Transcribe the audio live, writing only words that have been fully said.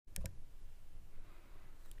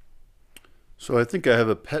So I think I have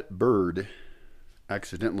a pet bird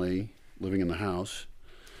accidentally living in the house.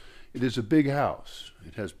 It is a big house.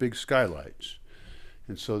 It has big skylights.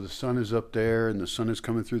 And so the sun is up there and the sun is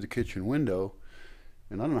coming through the kitchen window.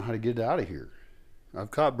 And I don't know how to get it out of here.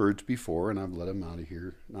 I've caught birds before and I've let them out of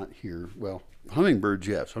here. Not here. Well, hummingbirds,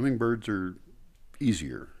 yes. Hummingbirds are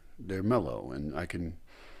easier. They're mellow and I can,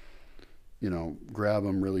 grab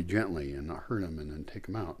them really gently and not hurt them and then take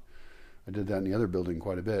them out. I did that in the other building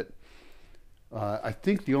quite a bit. I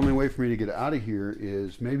think the only way for me to get out of here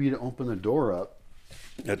is maybe to open the door up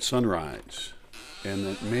at sunrise, and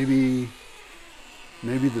that maybe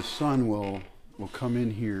the sun will come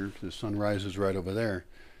in here. The sun rises right over there,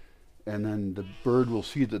 and then the bird will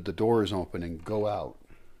see that the door is open and go out.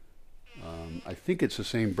 I think it's the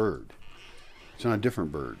same bird. It's not a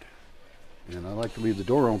different bird, and I like to leave the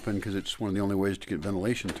door open because it's one of the only ways to get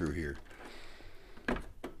ventilation through here.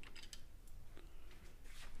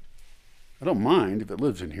 I don't mind if it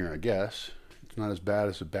lives in here, I guess. It's not as bad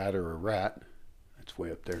as a bat or a rat. It's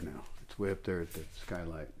way up there now. It's way up there at the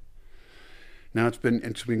skylight. Now it's been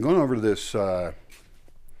going over to this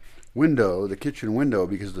window, the kitchen window,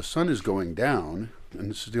 because the sun is going down, and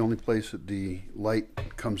this is the only place that the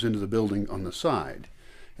light comes into the building on the side.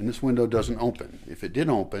 And this window doesn't open. If it did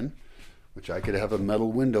open, which I could have a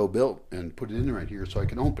metal window built and put it in right here so I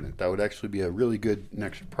can open it, that would actually be a really good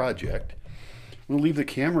next project. I'm going to leave the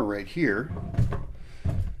camera right here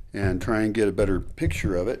and try and get a better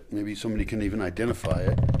picture of it. Maybe somebody can even identify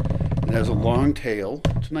it. It has a long tail.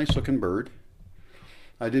 It's a nice looking bird.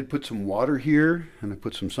 I did put some water here and I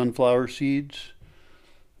put some sunflower seeds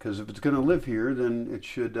because if it's going to live here, then it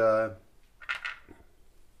should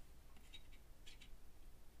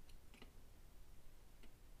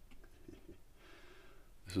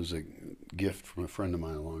This is a gift from a friend of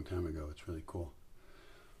mine a long time ago. It's really cool.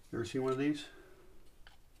 You ever seen one of these?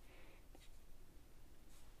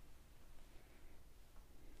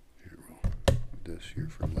 This here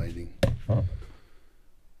for lighting.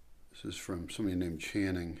 This is from somebody named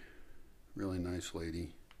Channing. Really nice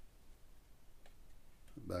lady.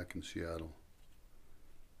 Back in Seattle.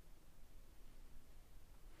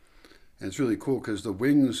 And it's really cool because the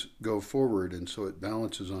wings go forward and so it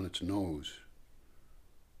balances on its nose.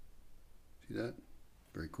 See that?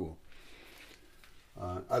 Very cool.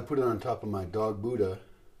 I put it on top of my dog Buddha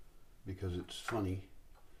because it's funny.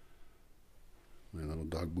 My little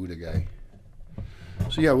dog Buddha guy.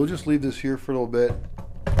 So yeah, we'll just leave this here for a little bit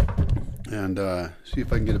and see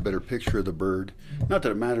if I can get a better picture of the bird. Not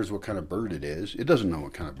that it matters what kind of bird it is. It doesn't know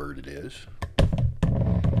what kind of bird it is.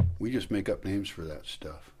 We just make up names for that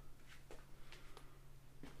stuff.